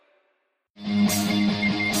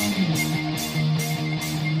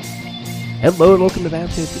Hello and welcome to Bam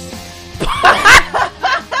TV.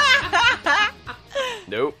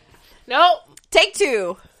 Nope. Take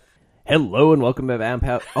two. Hello and welcome to Bam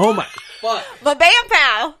Pow. Oh my fuck. But Bam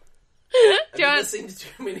Pow. Listening to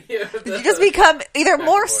too many of Did you just become either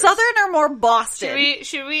more Southern or more Boston?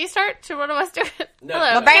 Should we start to one of us do it? No.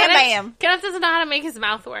 Hello. Bam Bam. Kenneth doesn't know how to make his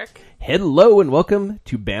mouth work. Hello and welcome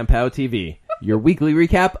to Bam Pow TV, your weekly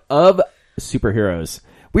recap of superheroes.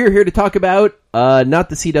 We are here to talk about not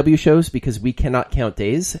the CW shows because we cannot count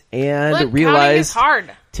days and Look, realize counting is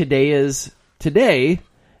hard. today is today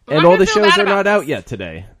I'm and not all the gonna feel shows bad are about not this. out yet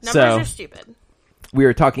today. Numbers So are stupid. we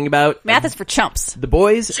are talking about Math is for chumps. The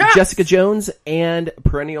Boys, Shucks. Jessica Jones, and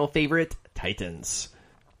perennial favorite Titans.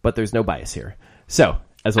 But there's no bias here. So,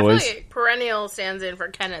 as I feel always, like perennial stands in for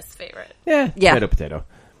Kenneth's favorite. Yeah. potato.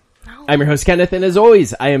 I'm your host, Kenneth, and as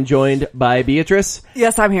always, I am joined by Beatrice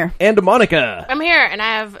Yes, I'm here. and Monica. I'm here, and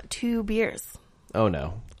I have 2 beers. Oh,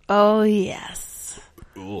 no. Oh, yes.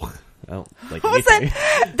 Ugh. I don't like What was anything.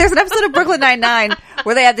 that? There's an episode of Brooklyn Nine-Nine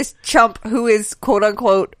where they have this chump who is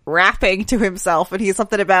quote-unquote rapping to himself, and he's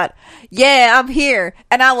something about, yeah, I'm here,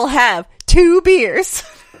 and I will have 2 beers.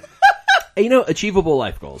 You know, achievable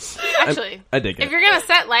life goals. Actually, I dig it. if you're gonna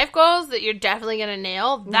set life goals that you're definitely gonna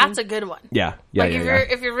nail, that's a good one. Yeah.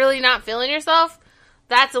 If you're really not feeling yourself,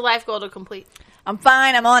 that's a life goal to complete. I'm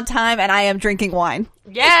fine, I'm on time, and I am drinking wine.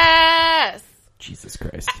 Yes. Jesus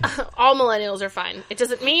Christ. All millennials are fine. It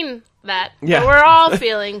doesn't mean that. Yeah. But we're all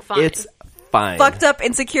feeling fine. It's fine. Fucked up,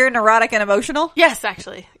 insecure, neurotic, and emotional. Yes,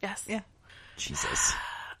 actually. Yes. Yeah. Jesus.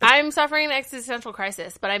 I'm suffering an existential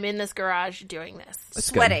crisis, but I'm in this garage doing this. It's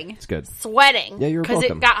Sweating. Good. It's good. Sweating. Yeah, you're Because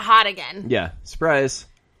welcome. it got hot again. Yeah. Surprise.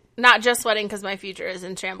 Not just sweating because my future is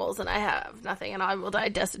in shambles and I have nothing and I will die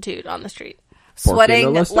destitute on the street. Sweating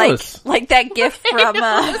Porque no los like dos. that gif from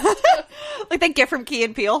like that gif from Key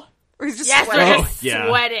and Peele where he's just Yes, sweating. we're Oh, just yeah.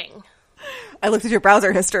 sweating. I looked at your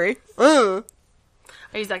browser history. Ugh.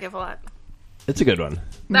 I use that gif a lot. It's a good one.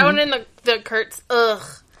 That one in the Kurtz. Ugh.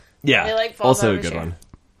 Yeah. It, like, falls also out a of a good chair. one.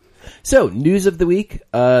 So, news of the week.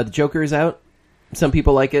 The Joker is out. Some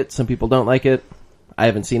people like it. Some people don't like it. I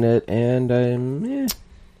haven't seen it. And I'm...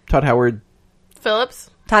 Todd Howard. Phillips.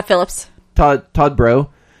 Todd Phillips. Todd Bro.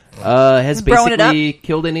 Has Broing it basically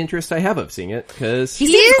killed any interest I have of seeing it. Because He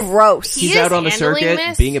seems gross. he he's is out on the handling circuit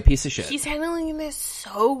this- being a piece of shit. He's handling this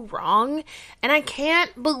so wrong, and I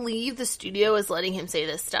can't believe the studio is letting him say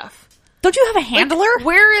this stuff. Don't you have a handler?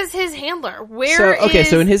 Where is his handler?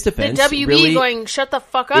 So in his defense, the WB really, going, shut the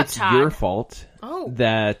fuck up, it's Todd. your fault Oh.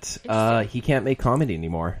 that he can't make comedy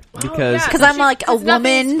anymore. Oh, Because... yeah, 'Cause I'm like a 'cause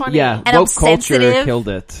nothing's woman. funny. Yeah, And I'm woke culture sensitive. killed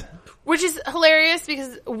it. Which is hilarious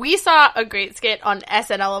because we saw a great skit on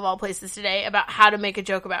SNL of all places today about how to make a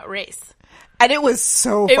joke about race. And it was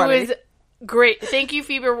so It funny. was great. Thank you,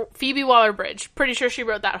 Phoebe Waller-Bridge. Pretty sure she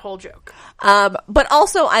wrote that whole joke. But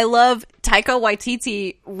also, I love Taika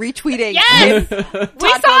Waititi retweeting. Yes! we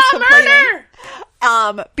Todd saw Phillips a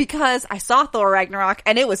murder! Because I saw Thor Ragnarok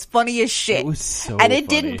and it was funny as shit. It was so and it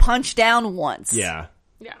funny. didn't punch down once. Yeah.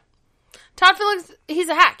 Yeah. Todd Phillips, he's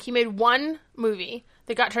a hack. He made one movie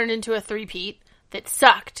that got turned into a 3-peat that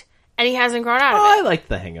sucked, and he hasn't grown out of I it. liked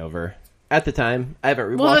The Hangover. At the time, I haven't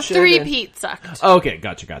rewatched Well, the it. 3-peat sucked. Oh, okay,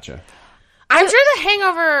 gotcha. I'm sure The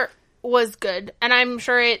Hangover was good, and I'm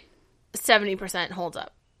sure it 70% holds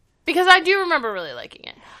up. Because I do remember really liking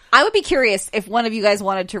it. I would be curious if one of you guys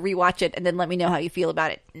wanted to rewatch it and then let me know how you feel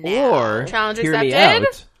about it now. Or, Challenge hear me accepted.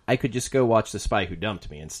 out, I could just go watch The Spy Who Dumped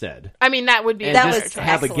Me instead. I mean, that would be And That a better just choice.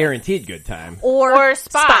 have a excellent. guaranteed good time. Or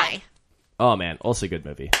Spy. Oh, man, also good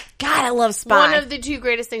movie. God, I love Spy. One of the 2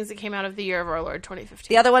 greatest things that came out of the year of our Lord 2015.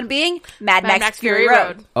 the other one being Mad Max Fury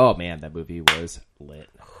Road. Oh, man, that movie was lit.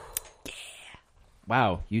 Yeah.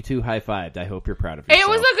 Wow, you two high-fived. I hope you're proud of yourself. It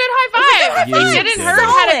was a good high five. You It didn't did hurt. it.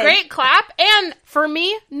 Had a Solid. great clap. And for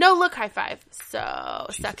me, no look high five. So,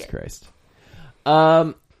 suck Jesus it. Christ.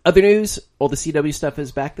 Other news, all the CW stuff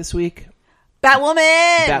is back this week. Batwoman!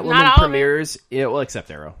 Not Batwoman all of it. premieres, yeah, well, except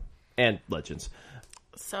Arrow and Legends.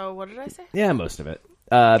 So, what did I say? Yeah, most of it.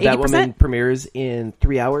 Batwoman 80%? premieres in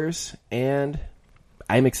 3 hours, and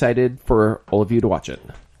I'm excited for all of you to watch it.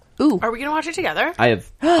 Ooh. Are we going to watch it together? I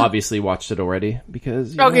have obviously watched it already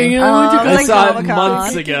because Okay, you you know, know, I like saw it Comic-Con.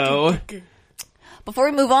 months ago. Before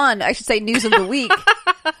we move on, I should say news of the week.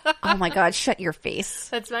 Oh my god, shut your face.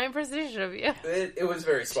 that's my impersonation of you. It was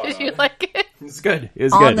very spot Did you like it? It was good. It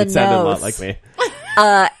was On good. the It sounded a lot nose. like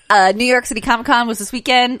me. New York City Comic Con was this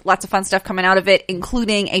weekend. Lots of fun stuff coming out of it,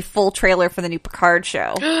 including a full trailer for the new Picard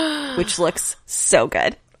show, which looks so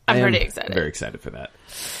good. I'm I am pretty excited. Very excited for that.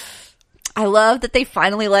 I love that they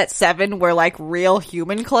finally let Seven wear like real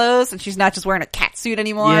human clothes and she's not just wearing a cat suit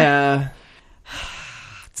anymore. Yeah.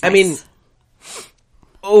 It's I nice. mean,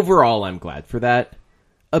 overall, I'm glad for that.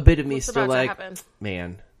 A bit of me What's still about to like, happen?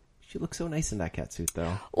 man, she looks so nice in that catsuit,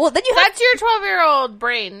 though. Well, then you have That's your 12-year-old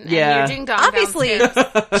brain. Yeah. And your ding dong obviously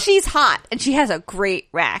downstairs. she's hot and she has a great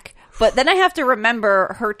rack. But then I have to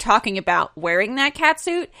remember her talking about wearing that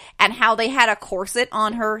catsuit and how they had a corset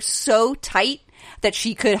on her so tight that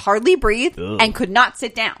she could hardly breathe and could not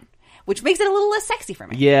sit down, which makes it a little less sexy for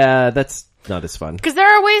me. Yeah, that's not as fun. Because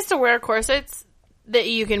there are ways to wear corsets that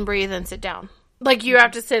you can breathe and sit down. Like, you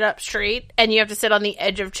have to sit up straight, and you have to sit on the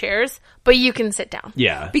edge of chairs, but you can sit down.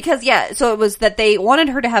 Yeah. Because, so it was that they wanted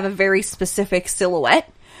her to have a very specific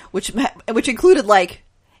silhouette, which included, like,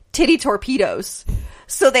 titty torpedoes.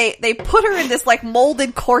 So they put her in this, like,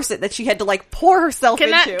 molded corset that she had to, like, pour herself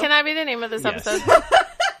into. Can that be the name of this Yes. episode?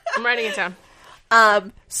 I'm writing it down.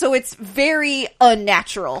 So it's very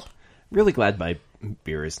unnatural. Really glad my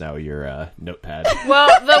beer is now your notepad. Well,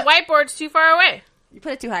 the whiteboard's too far away. You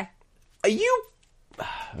put it too high.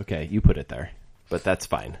 Okay, you put it there, but that's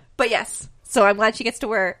fine. But yes. So I'm glad she gets to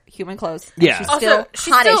wear human clothes. Yeah. She's Also, still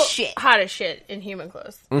she's hot still as shit. hot as shit in human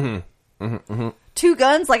clothes. Two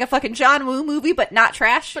guns like a fucking John Woo movie, but not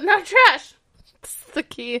trash. But not trash. That's the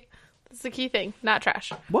key. That's the key thing. Not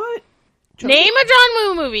trash. What? Name a John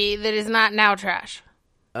Woo movie that is not now trash.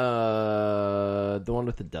 The one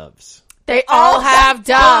with the doves. They all have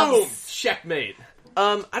doves. Checkmate.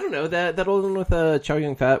 I don't know that old one with Chow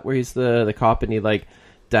Yun-fat where he's the cop and he like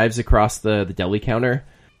dives across the deli counter.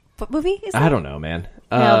 What movie is that? I don't know, man.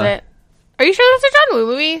 Nailed it. Are you sure that's a John Woo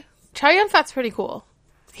movie? Chow Yun-fat's pretty cool.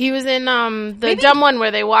 He was in the dumb one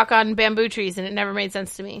where they walk on bamboo trees and it never made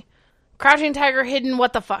sense to me. Crouching Tiger, Hidden,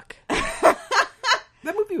 what the fuck?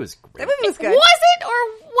 That movie was great. That movie was good. Was it,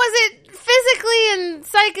 or was it physically and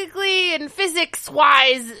psychically and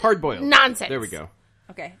physics-wise Hard-boiled nonsense? There we go.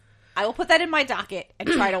 Okay. I will put that in my docket and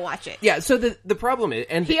try to watch it. Yeah. So the problem is,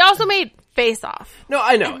 and He also made Face Off, no,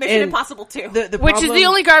 I know, Mission and Impossible 2. the which is problem- the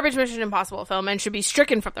only garbage Mission Impossible film and should be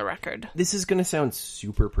stricken from the record. This is going to sound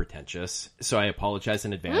super pretentious, so I apologize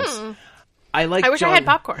in advance. I wish I had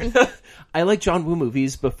popcorn. I like John Woo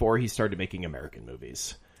movies before he started making American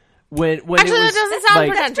movies. When Actually, it was, that doesn't sound like,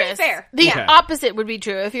 pretentious. That's pretty fair. The Okay. opposite would be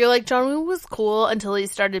true. If you're like, John Woo was cool until he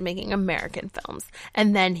started making American films,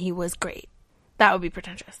 and then he was great. That would be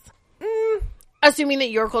pretentious. Assuming that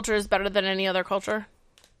your culture is better than any other culture.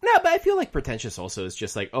 No, but I feel like pretentious also is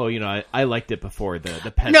just like, oh, you know, I liked it before the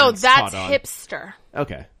peasants No, that's caught on. hipster.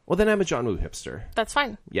 Okay. Well, then I'm a John Woo hipster. That's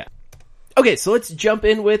fine. Yeah. Okay, so let's jump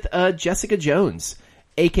in with Jessica Jones,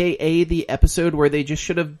 a.k.a. the episode where they just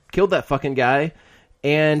should have killed that fucking guy.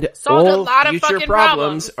 And Solved a all lot of future fucking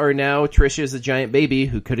problems problems. are now Trish is a giant baby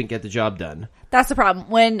who couldn't get the job done. That's the problem.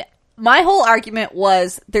 When my whole argument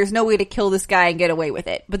was there's no way to kill this guy and get away with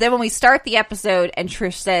it. But then when we start the episode and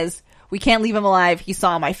Trish says, we can't leave him alive, he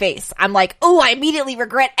saw my face. I'm like, oh, I immediately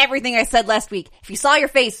regret everything I said last week. If you saw your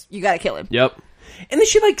face, you gotta kill him. Yep. And then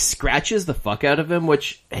she, like, scratches the fuck out of him,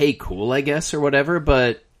 which, hey, cool, I guess, or whatever,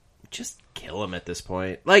 but just kill him at this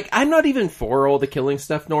point. Like, I'm not even for all the killing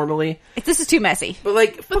stuff normally, This is too messy. but,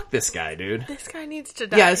 like, fuck this guy, dude. This guy needs to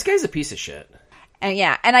die. Yeah, this guy's a piece of shit. And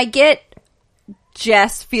and I get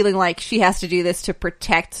Jess feeling like she has to do this to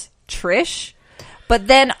protect Trish. But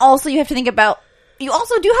then also you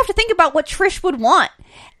also do have to think about what Trish would want.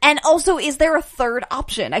 And also, is there a third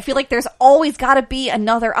option? I feel like there's always got to be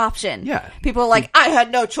another option. Yeah. People are like, I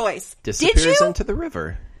had no choice. Disappears Did you? into the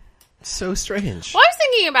river. So strange. Well, I was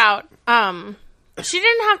thinking about, she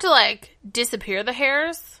didn't have to, like, disappear the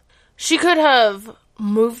hairs. She could have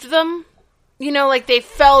moved them. You know, like they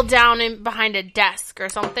fell down behind a desk or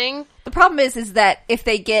something. The problem is that if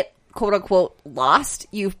they get quote unquote lost,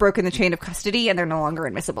 you've broken the chain of custody and they're no longer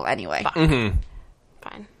admissible anyway. Fine.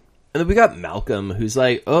 And then we got Malcolm, who's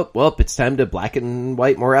like, oh, well, it's time to black and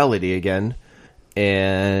white morality again.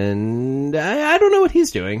 And I don't know what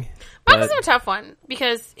he's doing. Malcolm's a tough one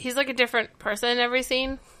because he's like a different person in every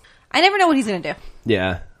scene. I never know what he's going to do.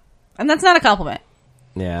 Yeah. And that's not a compliment.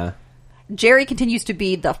 Yeah. Jerry continues to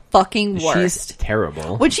be the fucking worst. She's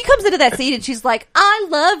terrible. When she comes into that scene and she's like, I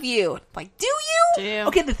love you. I'm like, do you? Damn.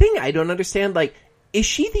 Okay, the thing I don't understand, like, is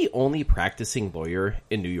she the only practicing lawyer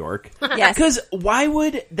in New York? Yes. Because why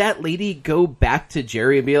would that lady go back to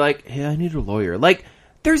Jerry and be like, hey, I need a lawyer? Like,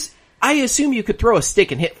 I assume you could throw a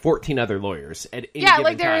stick and hit 14 other lawyers at any Yeah, given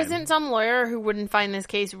like there time. not some lawyer who wouldn't find this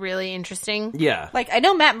case really interesting. Yeah. Like, I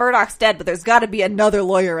know Matt Murdock's dead, but there's got to be another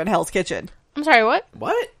lawyer in Hell's Kitchen. I'm sorry, what?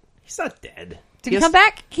 What? He's not dead. Did he come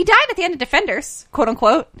back? He died at the end of Defenders, quote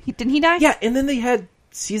unquote. Didn't he die? Yeah, and then they had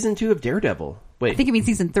season 2 of Daredevil. Wait, I think you mean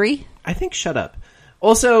season 3. I think shut up.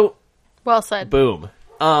 Also, Well said. boom.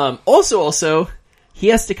 Also, he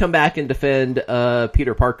has to come back and defend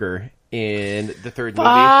Peter Parker in the third movie.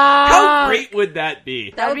 How great would that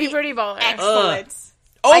be? That would be pretty baller. Excellent.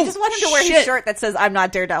 Oh, I just want him to wear his shit. shirt that says "I'm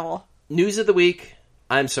not Daredevil." News of the week.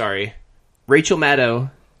 I'm sorry. Rachel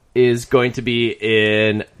Maddow is going to be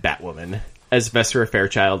in Batwoman as Vesper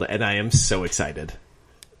Fairchild, and I am so excited.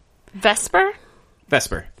 Vesper?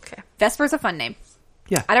 Vesper. Vesper's a fun name.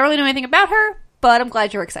 Yeah. I don't really know anything about her, but I'm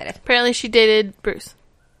glad you're excited. Apparently she dated Bruce.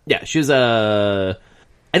 Yeah, she was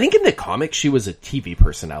I think in the comics she was a TV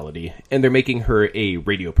personality, and they're making her a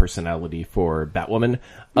radio personality for Batwoman,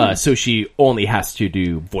 so she only has to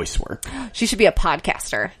do voice work. She should be a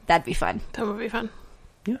podcaster. That'd be fun. That would be fun.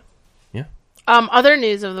 Yeah. Other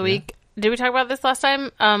news of the week. Did we talk about this last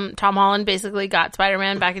time? Tom Holland basically got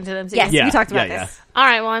Spider-Man back into the MCU. Yes, Yeah, we talked about yeah, this. All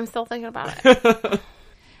right, well, I'm still thinking about it.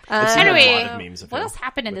 I've seen Anyway, a lot of memes of What him. else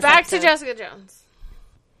happened in this Back episode? to Jessica Jones.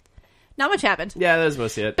 Not much happened. Yeah, that was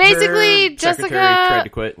mostly it. Basically, Her Jessica- secretary tried to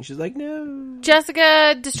quit, and she's like, no.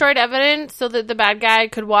 Jessica destroyed evidence so that the bad guy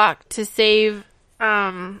could walk to save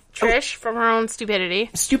Trish from her own stupidity.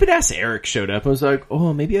 Stupid ass Eric showed up and was like,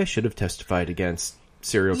 oh, maybe I should have testified against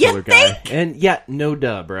serial You killer guy. think? And yeah, no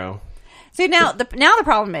duh, bro. So now the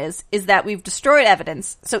problem is that we've destroyed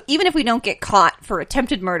evidence. So even if we don't get caught for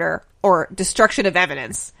attempted murder or destruction of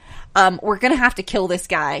evidence, we're going to have to kill this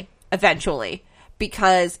guy eventually,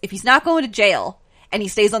 because if he's not going to jail and he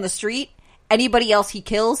stays on the street, anybody else he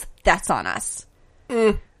kills, that's on us.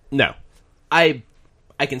 No. I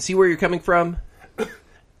can see where you're coming from.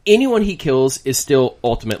 Anyone he kills is still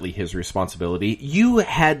ultimately his responsibility. You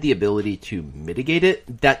had the ability to mitigate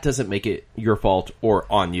it. That doesn't make it your fault or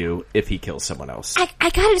on you if he kills someone else. I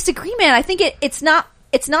gotta disagree, man. I think it's not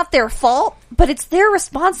their fault, but it's their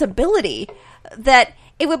responsibility. That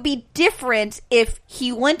it would be different if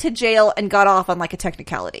he went to jail and got off on like a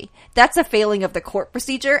technicality. That's a failing of the court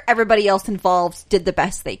procedure. Everybody else involved did the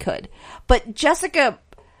best they could. But Jessica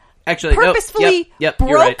Actually, purposefully you're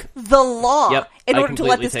broke right. the law in I order to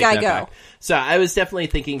let completely this take guy that go. back. So I was definitely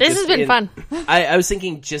thinking This just has been fun. I was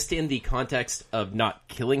thinking just in the context of not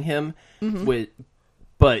killing him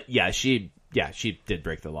but she did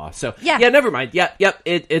break the law. So Yeah. never mind.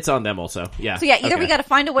 It's on them also. Yeah. So yeah, either we got to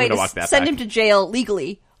find a way I'm to gonna walk that send back. him to jail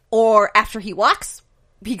legally, or after he walks,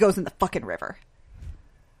 he goes in the fucking river.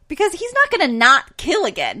 Because he's not going to not kill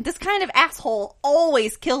again. This kind of asshole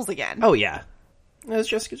always kills again. Oh yeah. That was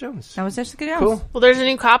Jessica Jones. That was Jessica Jones. Cool. Well, there's a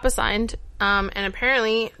new cop assigned, and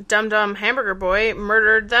apparently Dum Dum Hamburger Boy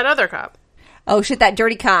murdered that other cop. Oh shit, that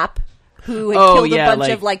dirty cop who had Oh, killed yeah, a bunch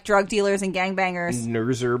like- of like drug dealers and gangbangers.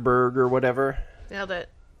 Nurzerberg or whatever. Nailed it.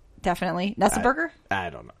 Definitely. Nusselberger?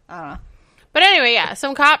 I don't know. But anyway, yeah,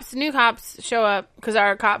 new cops show up because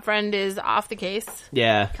our cop friend is off the case.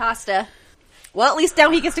 Yeah. Costa. Well, at least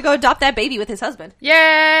now he gets to go adopt that baby with his husband.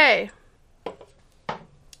 Yay!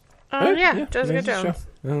 Oh, yeah, Jessica it's a show. Jones.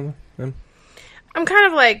 I don't know. I'm kind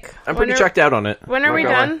of like... I'm pretty checked out on it. When are Not we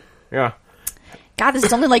gonna lie. done? Yeah. God, this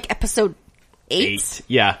is only like episode 8.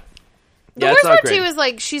 Yeah. The it's worst not part, great. too, is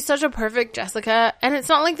like, she's such a perfect Jessica, and it's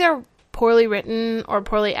not like they're poorly written or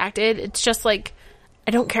poorly acted. It's just like,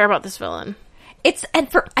 I don't care about this villain.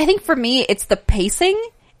 I think for me, it's the pacing.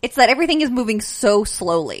 It's that everything is moving so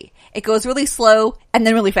slowly. It goes really slow, and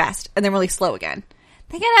then really fast, and then really slow again.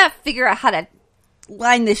 They gotta figure out how to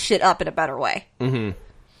line this shit up in a better way. Mm-hmm.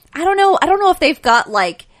 I don't know if they've got,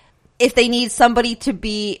 like, if they need somebody to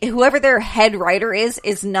be, whoever their head writer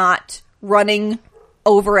is not running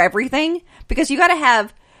over everything. Because you gotta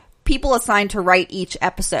have people assigned to write each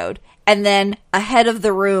episode, and then a head of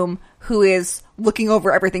the room who is looking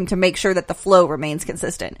over everything to make sure that the flow remains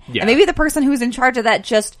consistent. Yeah. And maybe the person who's in charge of that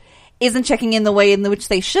just isn't checking in the way in which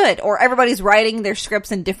they should, or everybody's writing their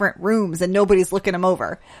scripts in different rooms and nobody's looking them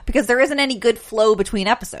over because there isn't any good flow between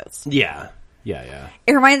episodes. Yeah.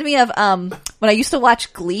 It reminds me of when I used to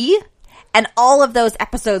watch Glee, and all of those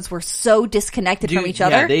episodes were so disconnected from each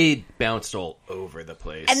other. Yeah, they bounced all over the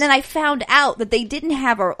place. And then I found out that they didn't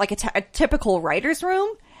have a typical writer's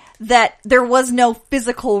room, that there was no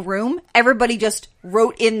physical room. Everybody just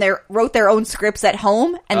wrote their own scripts at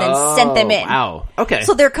home and then sent them in. Wow. Okay.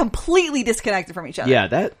 So they're completely disconnected from each other. Yeah,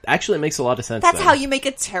 that actually makes a lot of sense. That's then. how you make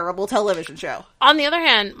a terrible television show. On the other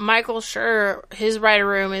hand, Michael Schur, his writer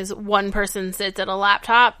room is one person sits at a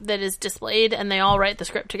laptop that is displayed and they all write the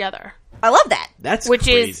script together. I love that. That's Which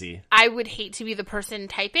crazy. is, I would hate to be the person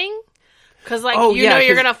typing. Because, like, Oh, you yeah, know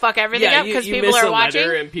you're 'cause- going to fuck everything up because you people miss are a watching.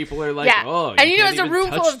 letter and people are like, Yeah. oh, And you know, can't it's a even room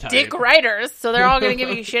full touch of type. dick writers, so they're all going to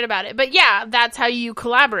give you shit about it. But yeah, that's how you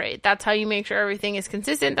collaborate. That's how you make sure everything is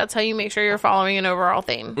consistent. That's how you make sure you're following an overall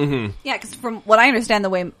theme. Mm-hmm. Yeah, because from what I understand, the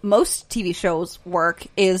way most TV shows work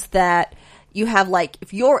is that you have, like,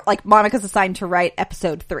 if you're, like, Monica's assigned to write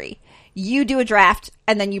episode 3. you do a draft,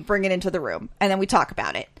 and then you bring it into the room, and then we talk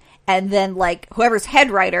about it. And then, like, whoever's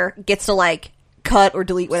head writer gets to, like, cut or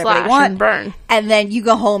delete whatever Slash they want. and burn. And then you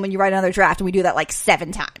go home and you write another draft, and we do that, like,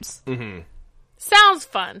 7 times. Sounds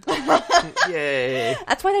fun. Yay.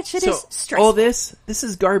 That's why that shit So, is stressful. all this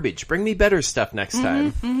is garbage. Bring me better stuff next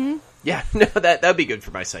time. Yeah, no, that'd be good for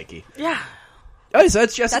my psyche. Yeah. Oh, so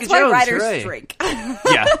that's Jessica That's why Jones. writers hooray. drink.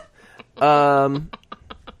 Yeah.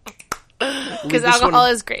 Because alcohol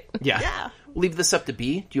is great. Yeah. Leave this up to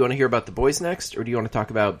B. Do you want to hear about The Boys next, or do you want to talk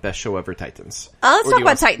about Best Show Ever Titans? Let's Or talk do you about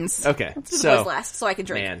want- Titans. Okay, Let's do so- the boys last, so I can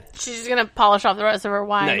drink. Man. She's just going to polish off the rest of her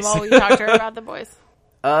wine Nice. while we talk to her about the boys.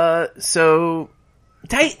 So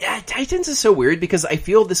Titans is so weird because I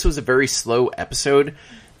feel this was a very slow episode,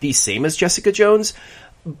 the same as Jessica Jones,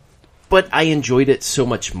 but I enjoyed it so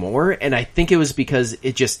much more, and I think it was because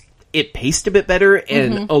it paced a bit better,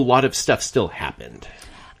 and a lot of stuff still happened.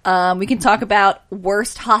 We can talk about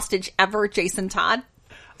worst hostage ever, Jason Todd.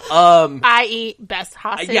 I.e. best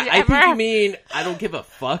hostage Yeah, I ever. think you mean I don't give a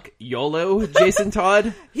fuck, YOLO, Jason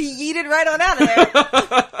Todd. He yeeted right on out of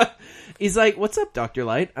there. He's like, "What's up, Dr.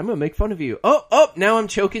 Light? I'm gonna make fun of you." Oh, now I'm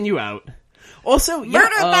choking you out. Also, yeah,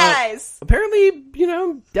 Murder thighs. apparently,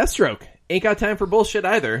 Deathstroke ain't got time for bullshit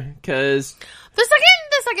either, because The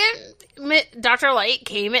second Dr. Light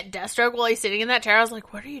came at Deathstroke while he's sitting in that chair, I was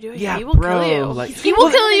like, what are you doing? Yeah, He will bro, kill you. like- He will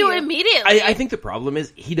Well, kill you immediately. I think the problem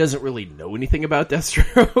is he doesn't really know anything about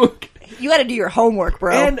Deathstroke. You gotta do your homework,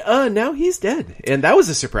 bro. And now he's dead. And that was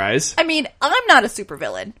a surprise. I mean, I'm not a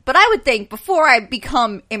supervillain, but I would think before I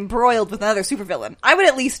become embroiled with another supervillain, I would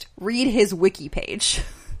at least read his wiki page.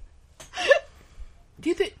 Do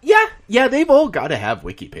you think? Yeah, they've all got to have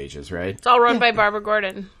wiki pages, right? It's all run by Barbara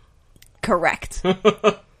Gordon. Correct.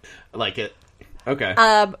 I like it. Okay.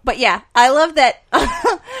 But yeah, I love that.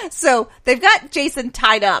 So they've got Jason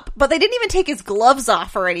tied up, but they didn't even take his gloves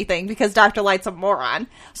off or anything because Dr. Light's a moron.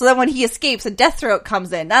 So then when he escapes and Deathstroke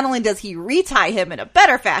comes in, not only does he retie him in a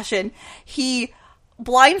better fashion, he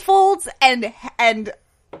blindfolds and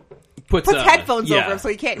puts headphones over him so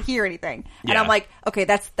he can't hear anything. And Yeah. I'm like, okay,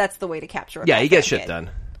 that's the way to capture a Yeah, he Batman gets shit kid. done.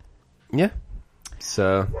 Yeah.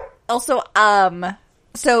 So, Also,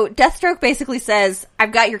 so Deathstroke basically says,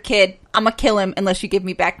 I've got your kid. I'm gonna kill him unless you give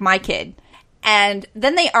me back my kid. And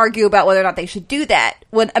then they argue about whether or not they should do that.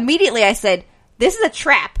 When immediately I said, this is a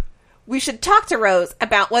trap. We should talk to Rose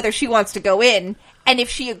about whether she wants to go in. And if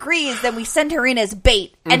she agrees, then we send her in as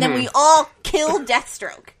bait. And then we all kill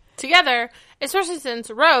Deathstroke. Together, especially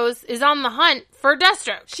since Rose is on the hunt for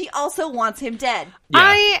Deathstroke. She also wants him dead. yeah.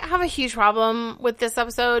 I have a huge problem with this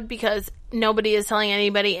episode because nobody is telling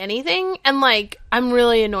anybody anything, and I'm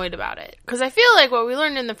really annoyed about it because I feel like what we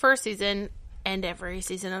learned in the first season and every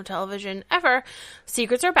season of television ever,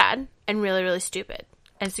 secrets are bad and really, really stupid,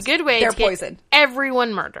 and it's a good way They're to get poison.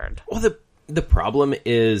 everyone murdered. Well, the problem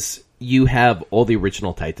is you have all the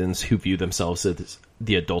original Titans who view themselves as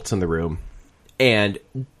the adults in the room and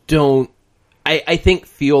don't, I think,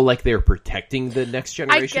 feel like they're protecting the next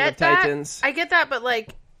generation of Titans. I get that, but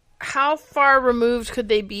how far removed could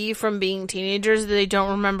they be from being teenagers that they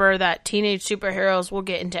don't remember that teenage superheroes will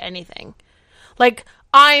get into anything?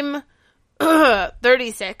 I'm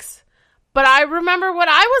 36, but I remember what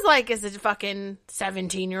I was like as a fucking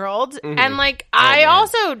 17-year-old, and I Man,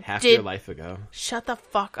 also half did. your life ago. Shut the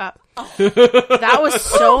fuck up. That was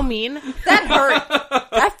so mean. That hurt.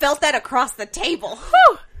 I felt that across the table.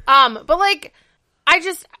 But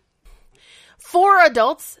for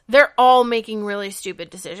adults, they're all making really stupid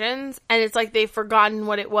decisions, and it's like they've forgotten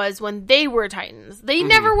what it was when they were Titans. They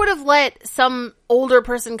never would have let some older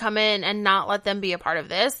person come in and not let them be a part of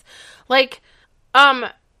this.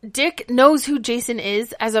 Dick knows who Jason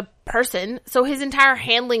is as a person, so his entire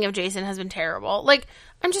handling of Jason has been terrible.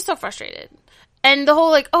 I'm just so frustrated. And the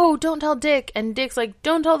whole, oh, don't tell Dick, and Dick's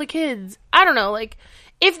don't tell the kids. I don't know,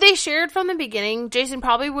 if they shared from the beginning, Jason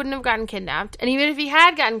probably wouldn't have gotten kidnapped. And even if he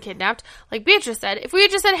had gotten kidnapped, like Beatrice said, if we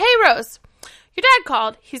had just said, hey, Rose, your dad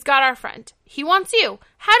called. He's got our friend. He wants you.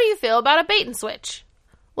 How do you feel about a bait and switch?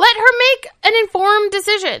 Let her make an informed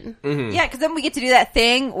decision. Yeah, because then we get to do that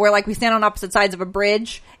thing where, we stand on opposite sides of a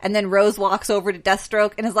bridge, and then Rose walks over to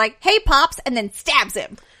Deathstroke and is like, hey, Pops, and then stabs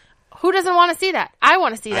him. Who doesn't want to see that? I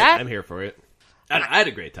want to see that. I'm here for it. I had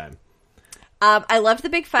a great time. I loved the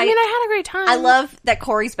big fight. I mean, I had a great time. I love that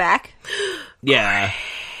Corey's back. Yeah.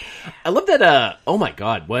 I love that, oh my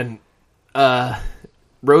god, when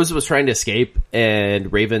Rose was trying to escape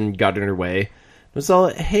and Raven got in her way, it was all,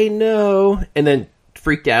 hey, no, and then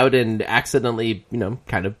freaked out and accidentally,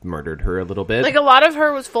 kind of murdered her a little bit. a lot of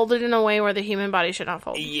her was folded in a way where the human body should not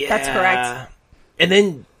fold. Yeah. That's correct. And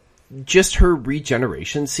then just her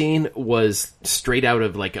regeneration scene was straight out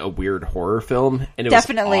of like a weird horror film, and it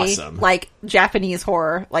Definitely was awesome. like Japanese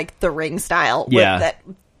horror, like The Ring style. Yeah. With that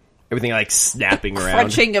Everything like snapping around.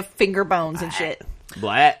 crunching of finger bones and shit.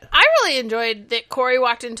 Blat. I really enjoyed that Corey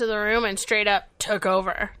walked into the room and straight up took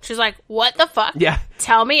over. She's like, what the fuck? Yeah.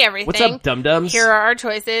 Tell me everything. What's up, dum-dums? Here are our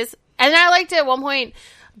choices. And I liked it at one point,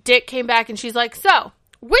 Dick came back and she's like, so,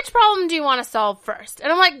 which problem do you want to solve first? And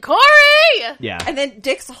I'm like, Corey! Yeah. And then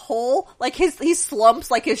Dick's whole, like, he slumps,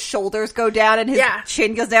 like, his shoulders go down and his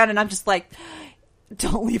chin goes down, and I'm just like,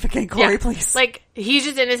 don't leave again, Corey, please. Like, he's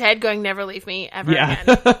just in his head going, never leave me ever Yeah.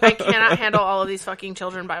 again. I cannot handle all of these fucking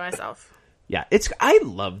children by myself. Yeah, I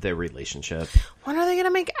love their relationship. When are they going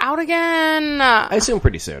to make out again? I assume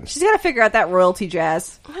pretty soon. She's got to figure out that royalty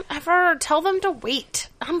jazz. Whatever. Tell them to wait.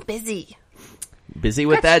 I'm busy. Busy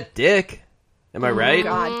with that dick. Am I right?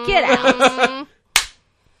 God, get out.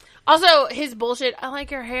 Also, his bullshit, I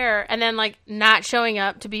like your hair, and then, like, not showing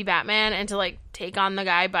up to be Batman and to, like, take on the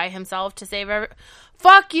guy by himself to save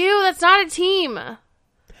Fuck you, that's not a team.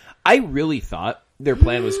 I really thought their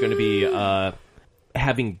plan was going to be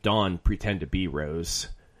having Dawn pretend to be Rose.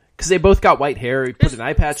 Because they both got white hair. You put an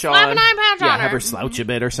eye patch on. slap an eye patch on have her. her slouch a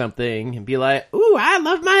bit or something. And be like, ooh, I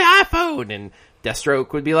love my iPhone. And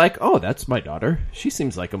Deathstroke would be like, oh, that's my daughter. She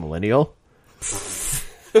seems like a millennial.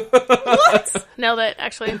 What? Nailed it,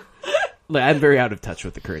 actually. I'm very out of touch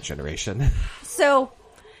with the current generation. So,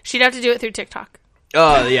 She'd have to do it through TikTok.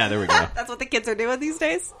 Oh, yeah, there we go. that's what the kids are doing these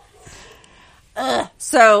days.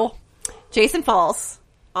 So, Jason falls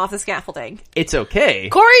off the scaffolding. It's okay.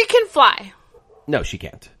 Corey can fly. No, she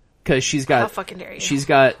can't. Because she's got... How fucking dare you. She's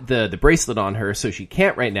got the bracelet on her, so she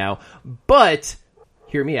can't right now. But,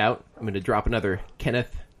 hear me out. I'm going to drop another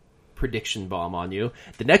Kenneth prediction bomb on you.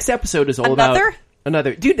 The next episode is all about...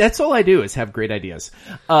 Another? Dude, that's all I do is have great ideas.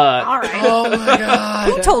 All right. Oh my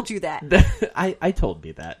god. Who told you that? I told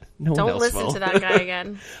me that. No one Don't else listen will. to that guy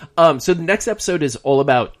again. So the next episode is all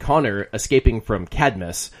about Connor escaping from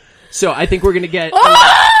Cadmus. So I think we're going to get...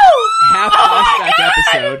 half flashback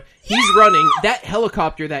episode. He's running. That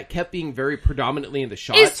helicopter that kept being very predominantly in the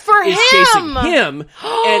shot is chasing him.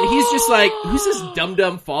 And he's just like, who's this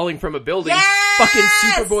dum-dum falling from a building? Yes!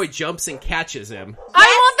 Fucking Superboy jumps and catches him. I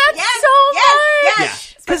want that so much. Yeah.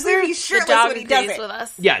 Because they're- he's The shirtless dog when he does agrees it. with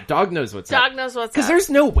us. Yeah, Dog knows what's up. Dog knows what's up. Because there's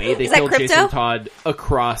no way they Is that killed Crypto? Jason Todd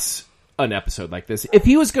across an episode like this. If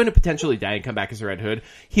he was going to potentially die and come back as a Red Hood,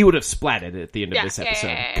 he would have splatted at the end of this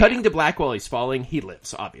episode. Cutting to black while he's falling, he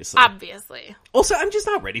lives, obviously. Obviously. Also, I'm just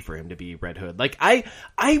not ready for him to be Red Hood. Like, I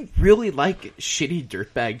really like shitty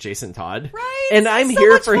dirtbag Jason Todd. Right? And I'm So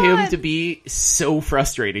here much for him fun. to be so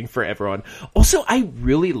frustrating for everyone. Also, I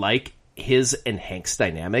really like his and Hank's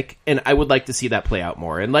dynamic, and I would like to see that play out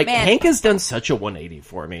more. And, like, Man. Hank has done such a 180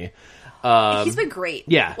 for me. He's been great.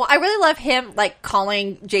 yeah. Well, I really love him, like,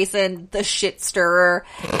 calling Jason the shit stirrer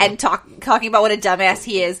and talking about what a dumbass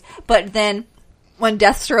he is. But then when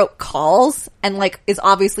Deathstroke calls and, like, is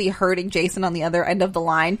obviously hurting Jason on the other end of the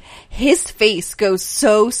line, his face goes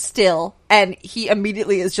so still, and he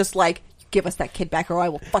immediately is just like, give us that kid back or I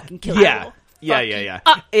will fucking kill Yeah. you. Yeah.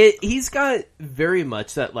 He's got very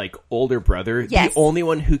much that, like, older brother. Yes. The only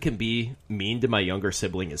one who can be mean to my younger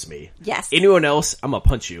sibling is me. Yes. Anyone else, I'm gonna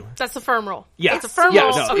punch you. That's a firm rule. Yes. It's a firm Yeah,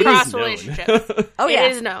 rule no, it across is known. relationships. Oh, It yeah.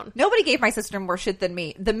 is known. Nobody gave my sister more shit than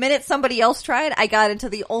me. The minute somebody else tried, I got into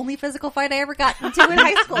the only physical fight I ever got into in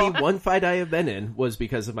high school. The one fight I have been in was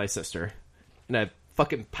because of my sister. And I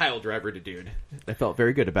fucking pile driver to dude. I felt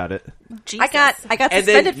very good about it. Jesus. I got And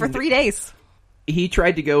suspended then- for 3 days. He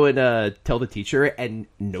tried to go and tell the teacher, and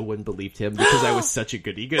no one believed him because I was such a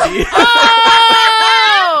goody-goody.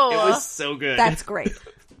 Oh! It was so good. That's great.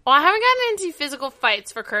 Well, I haven't gotten into physical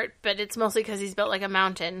fights for Kurt, but it's mostly because he's built like a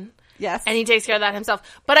mountain. Yes. And he takes care of that himself.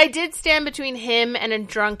 But I did stand between him and a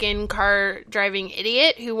drunken car-driving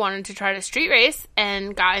idiot who wanted to try to street race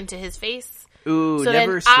and got into his face. Ooh, So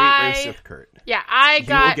never then street race with Kurt. Yeah, I will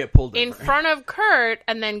got get pulled in over. front of Kurt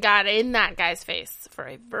and then got in that guy's face for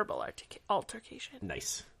a verbal altercation.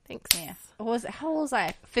 Nice. Thanks. Yeah. How old was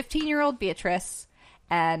I? 15-year-old Beatrice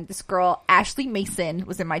and this girl, Ashley Mason,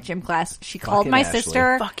 was in my gym class. She called Fucking my Ashley.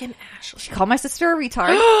 sister. Fucking Ashley. She called my sister a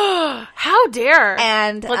retard. How dare.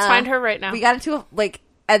 And let's find her right now. We got into we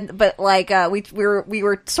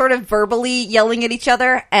were sort of verbally yelling at each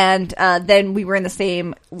other, and then we were in the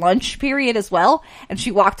same lunch period as well. And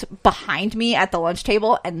she walked behind me at the lunch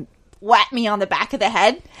table and whacked me on the back of the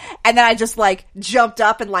head, and then I just like jumped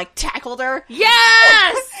up and like tackled her.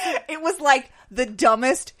 Yes! It was like the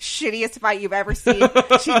dumbest, shittiest fight you've ever seen.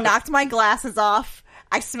 She knocked my glasses off.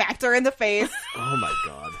 I smacked her in the face. Oh my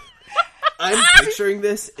god. I'm picturing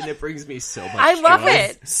this, and it brings me so much I love joy.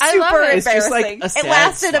 it. I love Super it. It's just like embarrassing. a sad It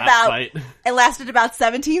lasted slap about fight. it lasted about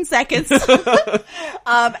 17 seconds.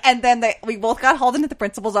 And then we both got hauled into the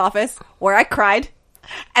principal's office where I cried,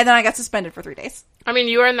 and then I got suspended for 3 days. I mean,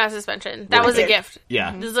 you earned that suspension. That was a did. gift.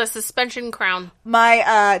 Yeah. This is a suspension crown.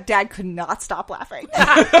 My dad could not stop laughing.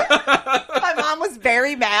 My mom was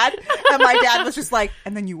very mad, and my dad was just like,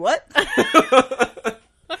 "And then you what?"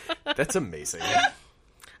 That's amazing.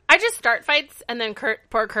 I just start fights, and then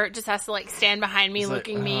poor Kurt just has to like stand behind me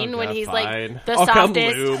looking like, mean oh, when God, he's fine. like the I'll come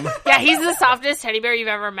softest. loom. Yeah, he's the softest teddy bear you've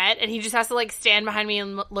ever met, and he just has to like stand behind me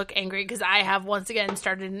and look angry because I have once again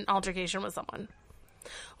started an altercation with someone.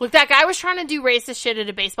 Look, that guy was trying to do racist shit at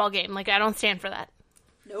a baseball game. Like, I don't stand for that.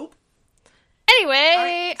 Nope.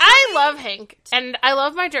 Anyway, I love Hank, and I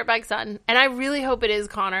love my dirtbag son, and I really hope it is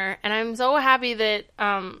Connor, and I'm so happy that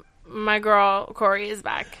my girl Corey is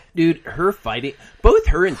back. Dude, both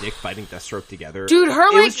her and Dick fighting Deathstroke together. Dude, her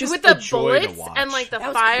it like was just with a the joy to bullets watch. and like the That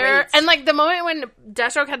was fire, great. and like the moment when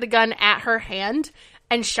Deathstroke had the gun at her hand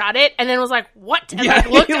and shot it, and then was like, "What?" and Yeah, like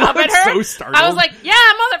looked he up at looked her. so startled. I was like, "Yeah,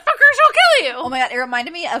 motherfucker, she'll kill you." Oh my god, it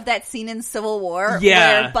reminded me of that scene in Civil War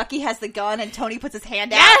Yeah. where Bucky has the gun and Tony puts his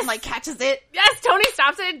hand out Yes! and like catches it, Yes, Tony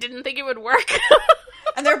stops it and didn't think it would work.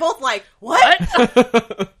 and they're both like,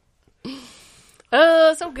 "What?"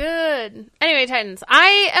 Oh, so good. Anyway, Titans,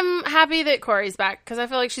 I am happy that Corey's back because I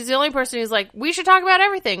feel like she's the only person who's like, we should talk about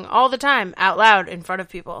everything all the time out loud in front of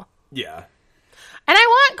people. Yeah. And I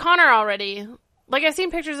want Connor already. Like, I've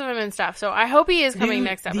seen pictures of him and stuff, so I hope he is coming Dude,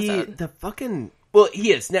 next episode. The fucking... Well,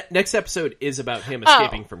 he is. Next episode is about him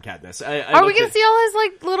escaping from Katniss. Are we going to see all his,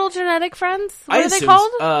 like, little genetic friends? What I are they assume,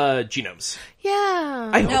 called? genomes. Yeah.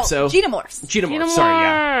 I hope No, so. Xenomorphs. Xenomorph, sorry,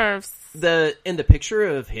 yeah. Xenomorphs. In the picture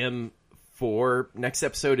of him for next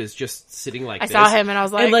episode is just sitting like I this. saw him and I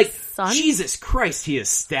was like, son? Jesus Christ, he is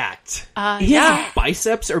stacked. His yeah.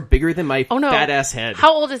 biceps are bigger than my Oh, no. fat ass head.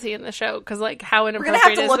 How old is he in the show? Because, like, how We're gonna inappropriate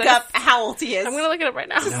have to is look this? up how old he is. I'm going to look it up right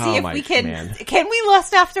now. to Oh see if my we can. man. Can we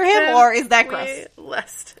lust after him, or is that gross?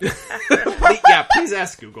 Lust. Yeah, please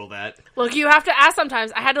ask Google that. Look, you have to ask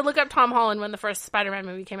sometimes. I had to look up Tom Holland when the first Spider-Man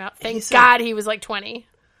movie came out. Thank He's God he was like 20.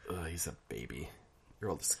 Ugh, he's a baby. You're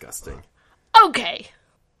all disgusting. Okay.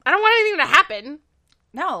 I don't want anything to happen.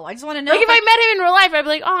 No, I just want to know. Like, if I met him in real life, I'd be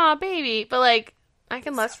like, aw, baby. But, like, I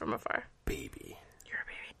can lust from afar. Baby. You're a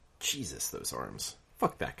baby. Jesus, those arms.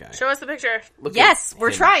 Fuck that guy. Show us the picture. Look Yes, at we're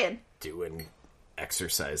him trying. doing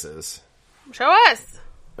exercises. Show us.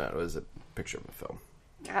 That was a picture of a film.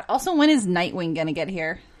 God, also, when is Nightwing gonna get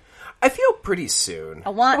here? I feel pretty soon. I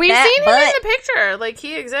want We've that seen him butt. in the picture. Like,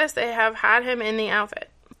 he exists. They have had him in the outfit.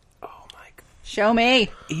 Oh my god. Show me.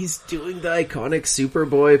 He's doing the iconic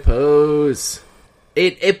Superboy pose.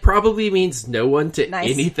 It probably means no one to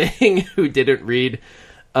Nice. anything who didn't read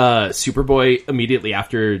Superboy immediately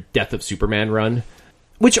after Death of Superman run.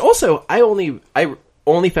 Which also, I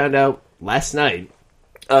only found out last night.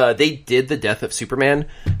 They did the Death of Superman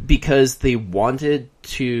because they wanted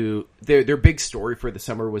to... Their big story for the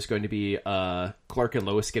summer was going to be Clark and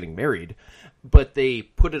Lois getting married. But they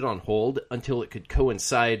put it on hold until it could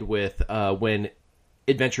coincide with when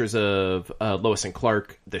Adventures of Lois and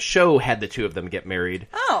Clark, the show, had the two of them get married.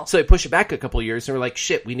 Oh. So they pushed it back a couple of years and were like,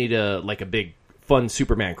 shit, we need a big, fun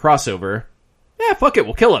Superman crossover. Yeah, fuck it,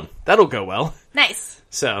 we'll kill him. That'll go well. Nice.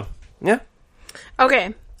 So, yeah.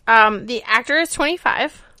 Okay. The actor is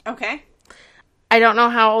 25. Okay. I don't know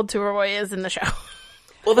how old Superboy is in the show.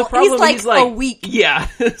 Well, the Well, problem he's like a week. Yeah.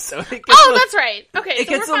 So it gets Oh, that's right. Okay, It so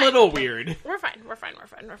gets we're a fine. little weird. We're fine. We're fine.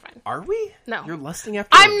 Are we? No. You're lusting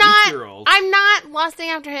after I'm a not. 8-year-old. I'm not lusting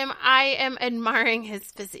after him. I am admiring his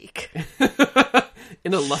physique.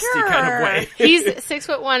 In a lusty kind of way. He's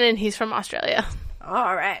 6'1" and he's from Australia.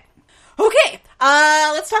 All right. Okay.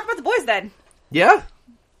 Let's talk about the boys then. Yeah.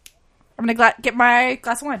 I'm gonna get my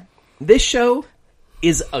glass of wine. This show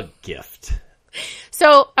is a gift.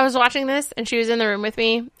 So I was watching this, and she was in the room with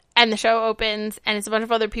me, and the show opens, and it's a bunch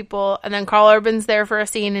of other people, and then Carl Urban's there for a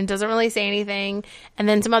scene and doesn't really say anything, and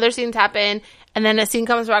then some other scenes happen, and then a scene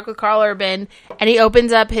comes back with Carl Urban, and he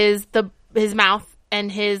opens up his mouth,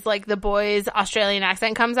 and his, like, the boy's Australian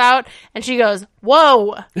accent comes out, and she goes,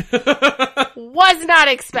 whoa! Was not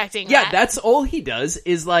expecting that. Yeah, that's all he does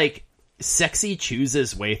is, like, sexy choose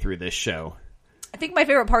his way through this show. I think my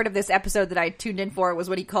favorite part of this episode that I tuned in for was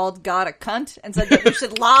when he called God a cunt and said that we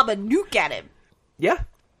should lob a nuke at him. Yeah.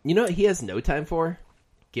 You know what he has no time for?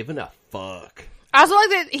 Giving a fuck. I also like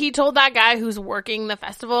that he told that guy who's working the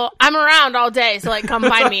festival, I'm around all day, so, like, come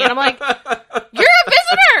find me. And I'm like, you're a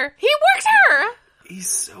visitor! He works here! He's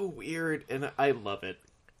so weird, and I love it.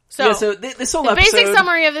 So, yeah, so this whole the episode... basic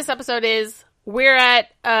summary of this episode is We're at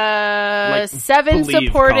Like, 7 Believe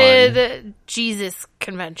supported Jesus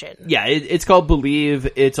convention. Yeah, it's called Believe.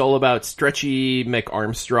 It's all about Stretchy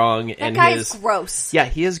McArmstrong That and guy his. is gross. Yeah,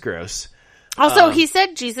 he is gross. Also, he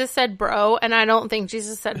said Jesus said bro, and I don't think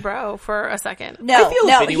Jesus said bro for a second. No, I feel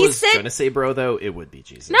no, if anyone he was said gonna say bro, though, it would be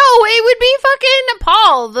Jesus. No, it would be fucking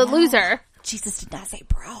Paul, the loser. Jesus did not say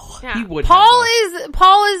bro. Yeah. He would Paul have,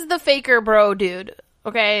 Paul is the faker bro dude.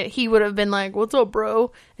 Okay, he would have been like, "What's up,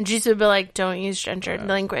 bro?" And Jesus would be like, "Don't use gendered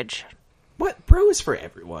language." What? Bro is for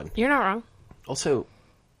everyone. You're not wrong. Also,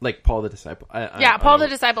 like Paul the disciple. Paul the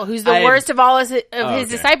disciple, who's the worst of all his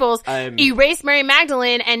disciples, erased Mary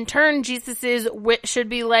Magdalene and turned Jesus's should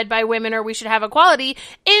be led by women or we should have equality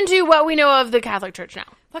into what we know of the Catholic Church now.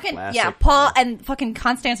 Fucking Classic yeah, Paul and fucking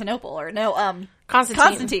Constantinople or no,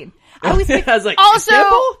 Constantine. I always think, I was like, Also,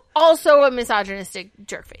 Istanbul? also a misogynistic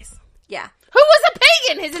jerkface. yeah. Who was a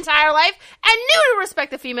pagan his entire life and knew to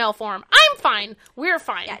respect the female form. I'm fine. We're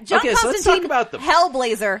fine. Yeah, John Okay, so let's Constantine, talk about the-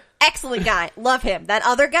 Hellblazer, excellent guy, love him. That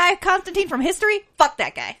other guy, Constantine from History, fuck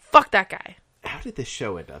that guy. Fuck that guy. How did this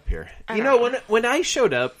show end up here? You don't know, when I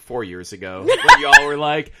showed up 4 years ago, when y'all were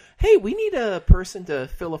like, "Hey, we need a person to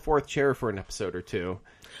fill a fourth chair for an episode or two."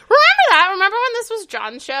 Remember that? Remember when this was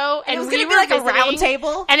John's show? And it was we going to be were like a visiting, round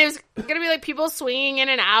table. And it was going to be like people swinging in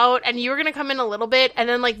and out, and you were going to come in a little bit, and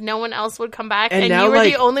then like no one else would come back, And and now, you were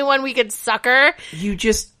like- the only one we could sucker. You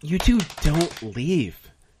two don't leave.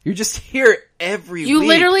 You're just here every You week.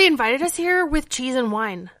 literally invited us here with cheese and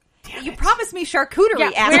wine. You promised me charcuterie,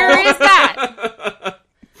 Yeah, asshole. where is that?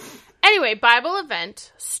 Anyway, Bible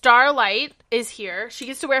event. Starlight is here. She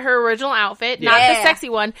gets to wear her original outfit, not the Yeah. sexy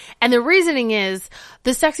one. And the reasoning is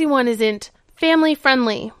the sexy one isn't family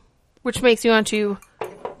friendly, which makes me want to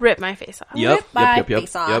rip my face off. Yep, my yep,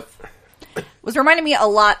 face off. Was reminding me a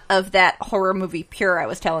lot of that horror movie Pure I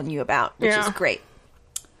was telling you about, which Yeah. is great.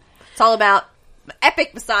 It's all about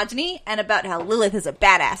epic misogyny and about how Lilith is a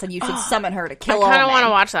badass and you should summon her to I kill all kind of men. want to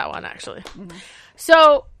watch that one, actually.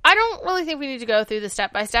 So, I don't really think we need to go through the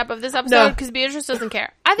step-by-step of this episode, No. because Beatrice doesn't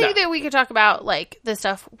care. I think No. that we could talk about, like, the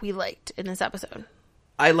stuff we liked in this episode.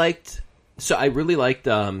 I really liked,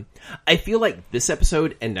 I feel like this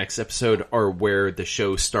episode and next episode are where the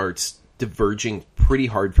show starts diverging pretty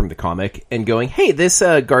hard from the comic and going, hey, this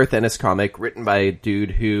Garth Ennis comic written by a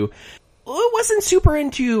dude who wasn't super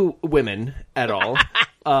into women at all.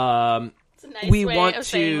 It's a nice We way want of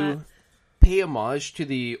saying to that. pay homage to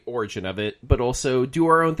the origin of it, but also do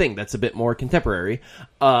our own thing that's a bit more contemporary.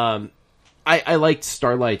 I liked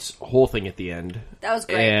Starlight's whole thing at the end. That was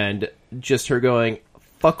great. And just her going,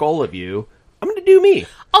 fuck all of you. I'm going to do me.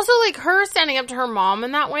 Also, like, her standing up to her mom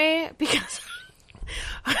in that way, because...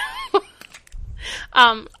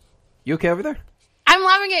 You okay over there? I'm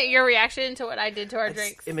laughing at your reaction to what I did to our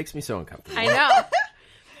drinks. It makes me so uncomfortable. I know.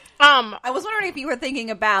 I was wondering if you were thinking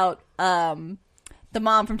about the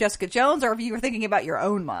mom from Jessica Jones or if you were thinking about your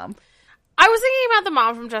own mom. I was thinking about the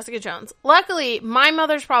mom from Jessica Jones. Luckily, my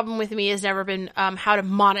mother's problem with me has never been how to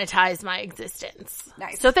monetize my existence.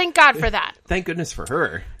 Nice. So thank God for that. Thank goodness for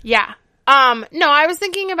her. Yeah. No, I was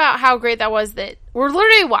thinking about how great that was that we're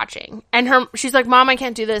literally watching and she's like, Mom, I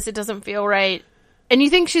can't do this. It doesn't feel right. And you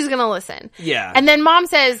think she's going to listen. Yeah. And then Mom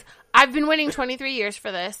says, I've been waiting 23 years for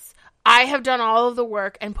this. I have done all of the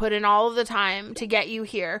work and put in all of the time to get you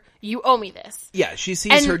here. You owe me this. Yeah, she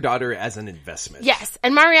sees And- her daughter as an investment. Yes.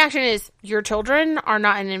 And my reaction is, your children are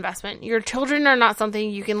not an investment. Your children are not something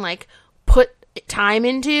you can, like, put time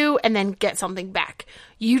into and then get something back.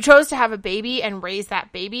 You chose to have a baby and raise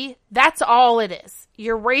that baby. That's all it is.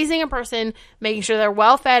 You're raising a person, making sure they're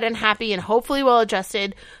well fed and happy and hopefully well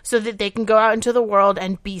adjusted so that they can go out into the world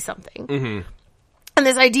and be something. Mm-hmm. And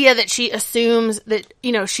this idea that she assumes that,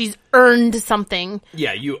 you know, she's earned something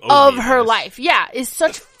Yeah, you owe of me her this. life. Yeah, is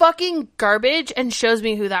such fucking garbage and shows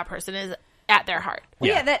me who that person is at their heart. Well,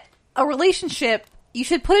 yeah, that a relationship, you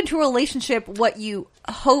should put into a relationship what you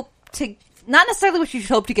hope to, not necessarily what you should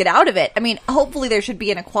hope to get out of it. I mean, hopefully there should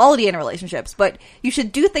be an equality in relationships, but you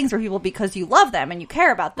should do things for people because you love them and you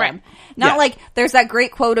care about them. Right. Not Yeah. like there's that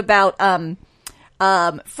great quote about,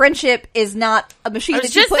 friendship is not a machine I that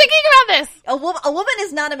was you just put, thinking about this. a woman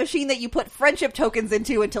is not a machine that you put friendship tokens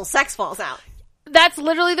into until sex falls out. That's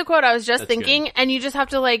literally the quote I was just That's thinking, good. and you just have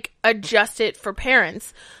to, like, adjust it for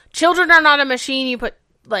parents. Children are not a machine you put,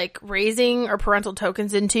 like, raising or parental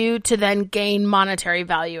tokens into to then gain monetary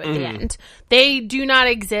value at the end. They do not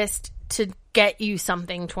exist to get you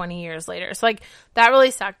something 20 years later. So, like, that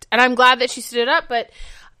really sucked. And I'm glad that she stood up, but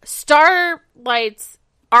Starlight's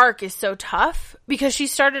arc is so tough because she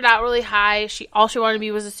started out really high. All she wanted to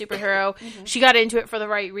be was a superhero. She got into it for the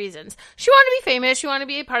right reasons. She wanted to be famous. She wanted to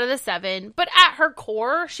be a part of the Seven. But at her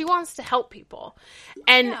core, she wants to help people.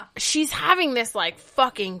 And she's having this, like,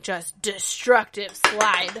 fucking just destructive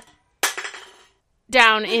slide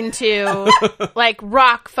down into, like,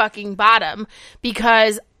 rock fucking bottom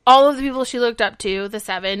because all of the people she looked up to, the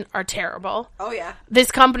Seven, are terrible. Oh, yeah. This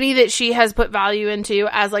company that she has put value into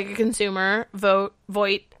as, like, a consumer,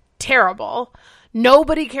 Voight, terrible.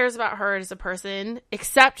 Nobody cares about her as a person,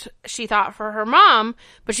 except she thought for her mom,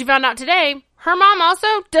 but she found out today, her mom also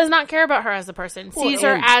does not care about her as a person, sees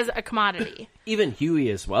her as a commodity. Even Huey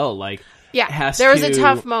as well, like, there was a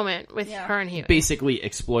tough moment with her and Huey. Basically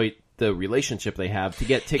exploit the relationship they have to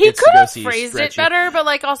get He tickets could to go have see phrased Stretchy. it better, but,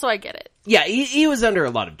 like, also I get it. Yeah, he was under a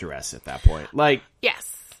lot of duress at that point. Like,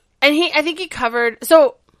 yes. And I think he covered,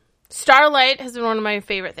 so Starlight has been one of my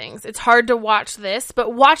favorite things. It's hard to watch this,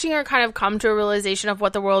 but watching her kind of come to a realization of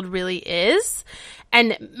what the world really is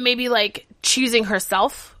and maybe, like, choosing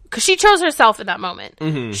herself, because she chose herself in that moment.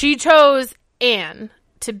 Mm-hmm. She chose Anne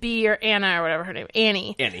to be, or Anna, or whatever her name,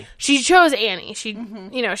 Annie. She chose Annie. She,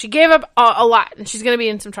 you know, she gave up a lot, and she's going to be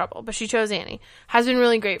in some trouble, but she chose Annie. Has been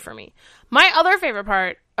really great for me. My other favorite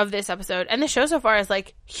part of this episode, and the show so far, is,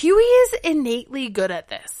 like, Huey is innately good at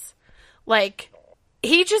this. Like,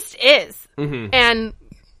 he just is. Mm-hmm. And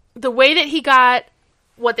the way that he got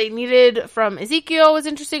what they needed from Ezekiel was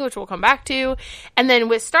interesting, which we'll come back to. And then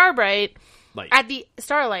with Starlight, at the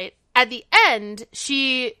end,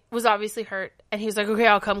 she was obviously hurt. And he was like, okay,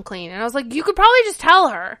 I'll come clean. And I was like, you could probably just tell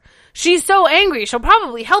her. She's so angry. She'll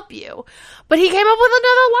probably help you. But he came up with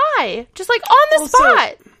another lie. Just, like, on the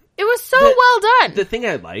spot. It was so well done. The thing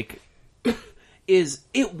I like is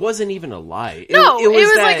it wasn't even a lie. No, it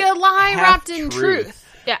was that like a lie wrapped in truth.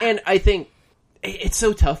 Yeah. And I think it's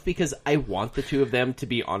so tough because I want the two of them to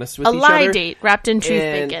be honest with each other. A lie date wrapped in truth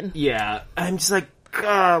bacon. Yeah. I'm just like,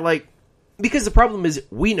 God, like, because the problem is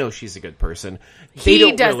we know she's a good person. They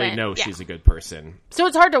don't really know she's a good person. So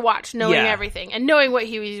it's hard to watch knowing everything and knowing what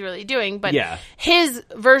Huey's really doing. But his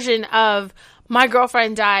version of, my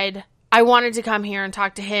girlfriend died, I wanted to come here and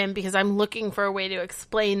talk to him because I'm looking for a way to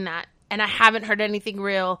explain that. And I haven't heard anything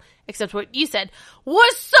real except what you said,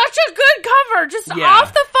 was such a good cover. Just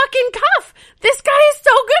off the fucking cuff. This guy is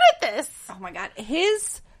so good at this. Oh my God.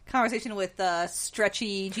 His conversation with the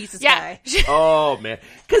stretchy Jesus guy. Oh man.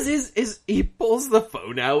 Cause he pulls the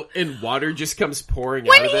phone out and water just comes pouring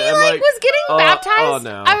when out of it. When he was getting baptized,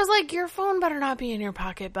 I was like, your phone better not be in your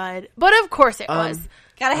pocket, bud. But of course it was.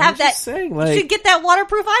 Gotta have that. Saying, you should get that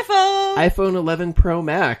waterproof iPhone. iPhone 11 Pro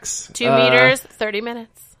Max. 2 meters, 30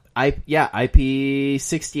 minutes.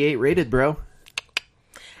 IP68 rated, bro.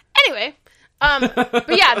 Anyway, but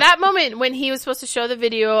yeah, that moment when he was supposed to show the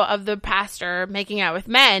video of the pastor making out with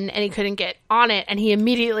men and he couldn't get on it, and he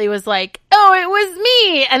immediately was like, "Oh, it was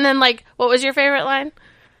me." And then, like, what was your favorite line?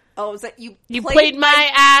 Oh, was that you played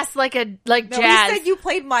my ass like jazz. He said you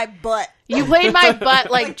played my butt. You played my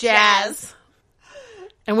butt like jazz.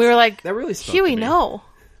 And we were like, that really spoke Huey, to me. no.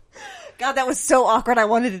 God, that was so awkward. I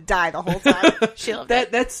wanted to die the whole time. She loved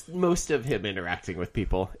it. That's most of him interacting with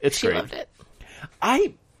people. It's great. She loved it.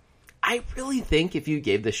 I really think if you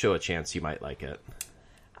gave the show a chance, you might like it.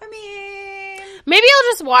 I mean, maybe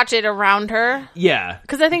I'll just watch it around her. Yeah.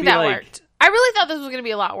 Because I think that worked. I really thought this was going to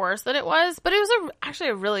be a lot worse than it was, but it was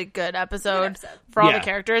actually a really good episode for all the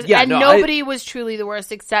characters. Yeah, and nobody was truly the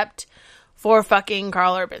worst except for fucking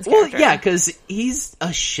Carl Urban's character. Well, yeah, because he's a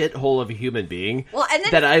shithole of a human being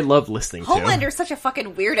that I love listening to. Homelander's such a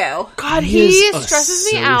fucking weirdo. God, he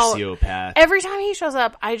stresses me out. Sociopath. Every time he shows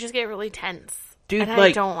up, I just get really tense. Dude, and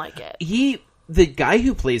I don't like it. The guy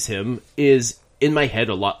who plays him is, in my head,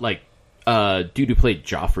 a lot like dude who played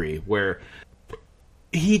Joffrey, where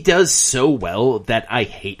he does so well that I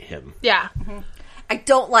hate him. Yeah. Mm-hmm. I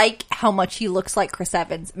don't like how much he looks like Chris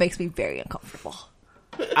Evans. It makes me very uncomfortable.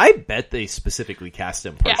 I bet they specifically cast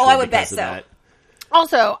him partially I would bet because of so. that.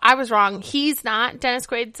 Also, I was wrong. He's not Dennis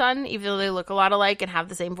Quaid's son, even though they look a lot alike and have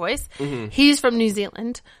the same voice. Mm-hmm. He's from New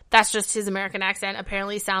Zealand. That's just his American accent.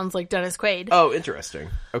 Apparently sounds like Dennis Quaid. Oh, interesting.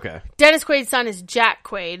 Okay. Dennis Quaid's son is Jack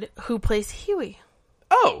Quaid, who plays Huey.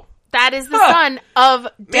 Oh. That is the son of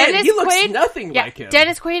Dennis Man, he looks Quaid. nothing like him.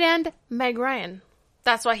 Dennis Quaid and Meg Ryan.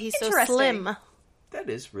 That's why he's so slim. That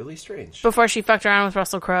is really strange. Before she fucked around with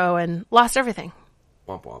Russell Crowe and lost everything.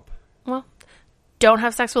 Womp womp. Well, don't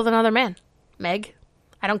have sex with another man, Meg.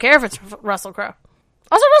 I don't care if it's Russell Crowe.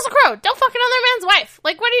 Also, Russell Crowe, don't fuck another man's wife.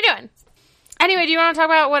 Like, what are you doing? Anyway, do you want to talk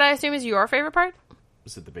about what I assume is your favorite part?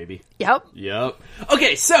 Was it the baby? Yep.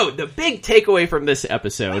 Okay, so the big takeaway from this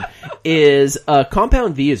episode is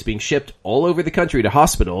Compound V is being shipped all over the country to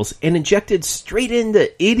hospitals and injected straight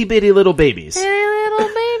into itty-bitty little babies. Little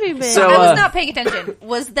baby. So, I was not paying attention.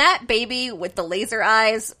 Was that baby with the laser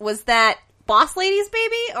eyes, was that Boss Lady's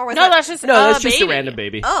baby? Or was that's just that's just baby. a random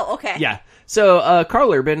baby. Oh, okay. Yeah. So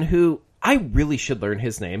Carl Urban, who I really should learn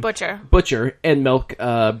his name. Butcher and Milk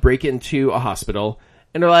break into a hospital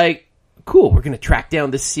and they're like, cool, we're going to track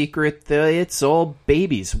down the secret. It's all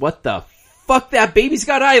babies. What the fuck? That baby's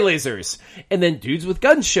got eye lasers. And then dudes with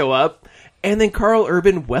guns show up and then Carl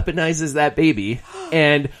Urban weaponizes that baby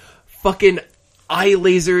and fucking eye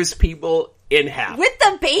lasers people in half. With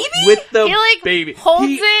the baby? With the He baby. holds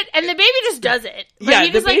it and the baby just does it. Yeah,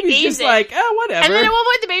 he just, the baby's aims just it. like, oh, whatever. And then at one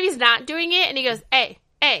point the baby's not doing it and he goes, hey,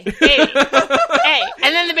 baby, hey.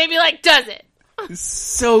 And then the baby does it.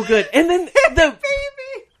 So good. And then the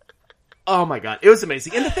Baby. oh my god, it was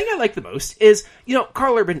amazing. And the thing I like the most is,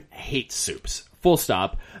 Carl Urban hates soups. Full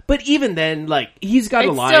stop. But even then, he's got a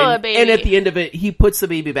It's line, still a baby. and at the end of it, he puts the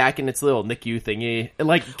baby back in its little NICU thingy, and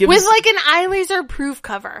gives With an eye laser proof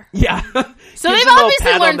cover. yeah. So Gives they've a little obviously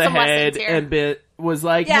pat on learned the some head lessons here. and was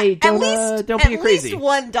like, Yeah, hey, at don't be least crazy.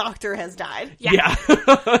 one doctor has died. Yeah.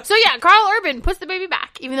 So yeah, Carl Urban puts the baby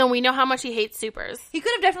back, even though we know how much he hates supers. He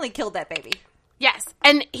could have definitely killed that baby. Yes,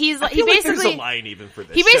 and he's I he feel like basically there's a line even for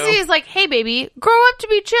this he basically show. is like, hey baby, grow up to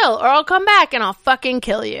be chill, or I'll come back and I'll fucking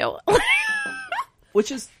kill you. Which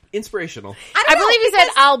is inspirational. I believe he said,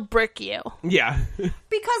 I'll brick you. Yeah.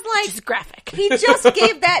 Because, Which is graphic. he just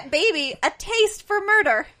gave that baby a taste for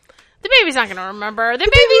murder. The baby's not going to remember. The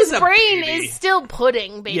baby baby's was a brain baby. is still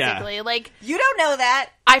pudding, basically. Yeah. You don't know that.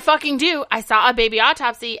 I fucking do. I saw a baby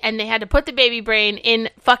autopsy, and they had to put the baby brain in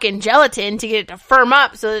fucking gelatin to get it to firm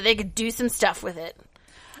up so that they could do some stuff with it.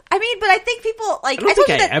 I mean, but I think people, I don't told think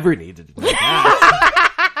you I that, ever needed to do that.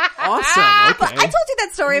 Awesome. but Okay. I told you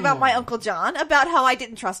that story about my Uncle John, about how I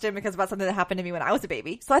didn't trust him because about something that happened to me when I was a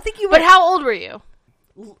baby. So I think you were But how old were you?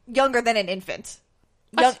 younger than an infant.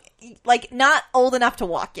 Young, not old enough to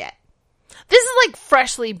walk yet. This is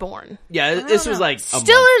freshly born. Yeah, this was a Still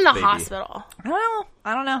month, in the maybe. hospital.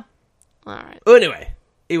 I don't know. All right. Oh, anyway,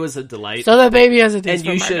 it was a delight. So the baby has a and taste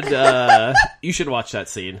you for murder. should you should watch that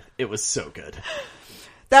scene. It was so good.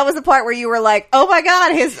 That was the part where you were like, oh my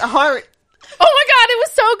god, his heart. Oh my god, it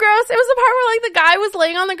was so gross. It was the part where the guy was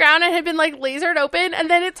laying on the ground and had been lasered open, and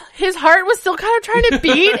then his heart was still kind of trying to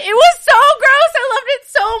beat. It was so gross. I loved it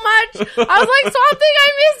so much. I was like, Swamp Thing, I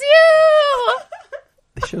miss you.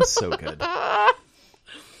 The show's so good.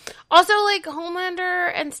 Also,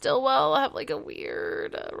 Homelander and Stillwell have a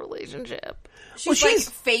weird relationship. She's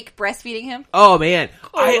fake breastfeeding him. Oh man,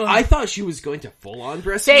 I thought she was going to full on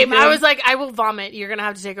breastfeed Same. him. I was like, I will vomit. You're gonna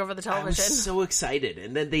have to take over the I was television. so excited,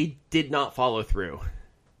 and then they did not follow through.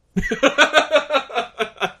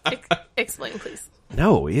 Explain, please.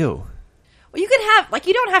 No, ew. Well, you can have,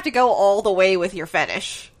 you don't have to go all the way with your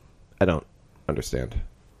fetish. I don't understand.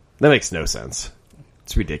 That makes no sense.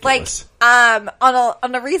 It's ridiculous. On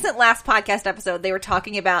a recent last podcast episode, they were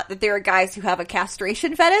talking about that there are guys who have a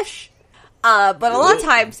castration fetish. But a lot of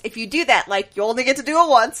times, if you do that, you only get to do it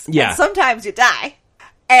once. Yeah. And sometimes you die.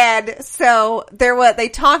 And so they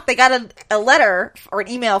got a letter or an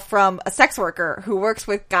email from a sex worker who works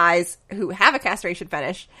with guys who have a castration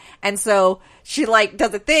fetish. And so she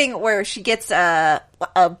does a thing where she gets a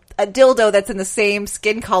dildo that's in the same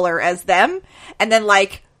skin color as them and then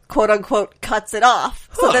quote unquote cuts it off.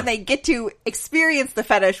 Huh. So then they get to experience the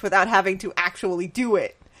fetish without having to actually do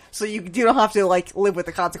it. So you don't have to live with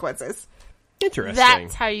the consequences. Interesting.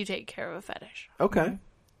 That's how you take care of a fetish. Okay.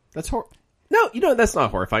 That's No, that's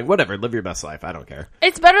not horrifying. Whatever. Live your best life. I don't care.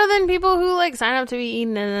 It's better than people who sign up to be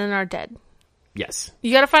eaten and then are dead. Yes.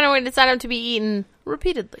 You gotta find a way to sign up to be eaten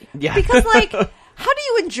repeatedly. Yeah. Because how do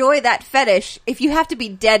you enjoy that fetish if you have to be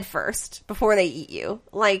dead first before they eat you?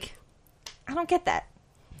 I don't get that.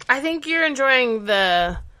 I think you're enjoying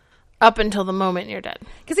the up until the moment you're dead.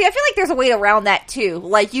 Because I feel like there's a way around that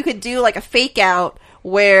too. You could do a fake out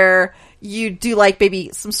where you do maybe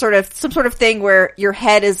some sort of thing where your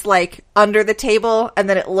head is under the table and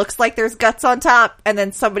then it looks like there's guts on top and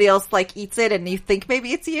then somebody else eats it and you think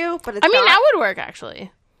maybe it's you, but it's not. That would work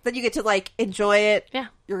actually. Then you get to enjoy it. Yeah.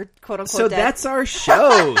 You're quote unquote So dead. that's our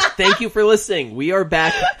show. Thank you for listening. We are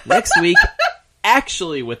back next week,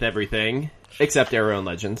 actually with everything except our own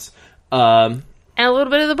legends. And a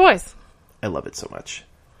little bit of the boys. I love it so much.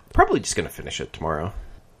 Probably just gonna finish it tomorrow.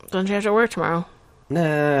 Don't you have to work tomorrow?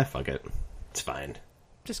 Nah, fuck it. It's fine.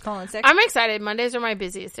 Just calling sick. I'm excited. Mondays are my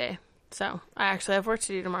busiest day. So I actually have work to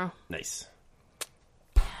do tomorrow. Nice.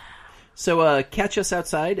 So catch us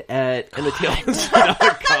outside at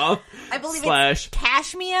entertainment.com. I believe slash it's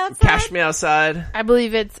Cash Me Outside. Cash Me Outside. I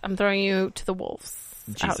believe it's I'm throwing you to the wolves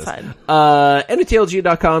outside.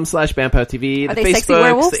 NOTLG.com/BampoutTV. Are The they sexy Facebooks,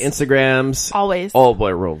 werewolves? the Instagrams. Always. All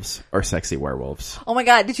werewolves are sexy werewolves. Oh my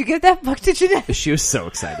god, did you get that book? Did you? She was so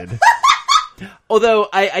excited. Although,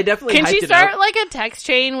 I definitely Can hyped she it start up. like a text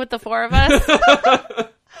chain with the four of us?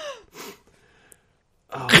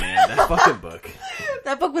 Oh man, that fucking book.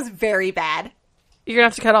 That book was very bad. You're gonna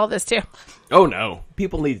have to cut all this too. Oh no,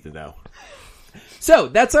 people need to know. So,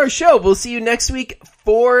 that's our show. We'll see you next week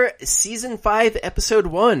for Season 5, Episode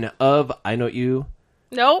 1 of I Know What You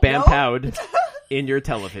Nope. Bampowed in your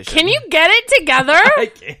television. Can you get it together?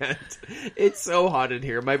 I can't. It's so hot in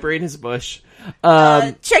here. My brain is mush.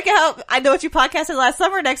 Check out I Know What You podcasted last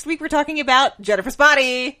summer. Next week we're talking about Jennifer's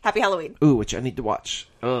Body. Happy Halloween. Ooh, which I need to watch.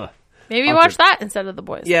 Ugh. Maybe Awkward. watch that instead of The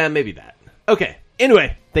Boys. Yeah, maybe that. Okay.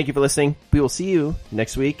 Anyway, thank you for listening. We will see you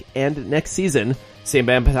next week and next season. Same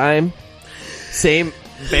Bam time. Same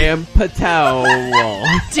Bam Patow.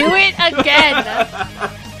 Do it again.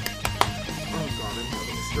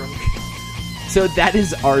 So that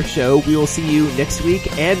is our show. We will see you next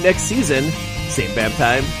week and next season. Same Bam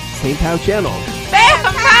time, same Pow channel.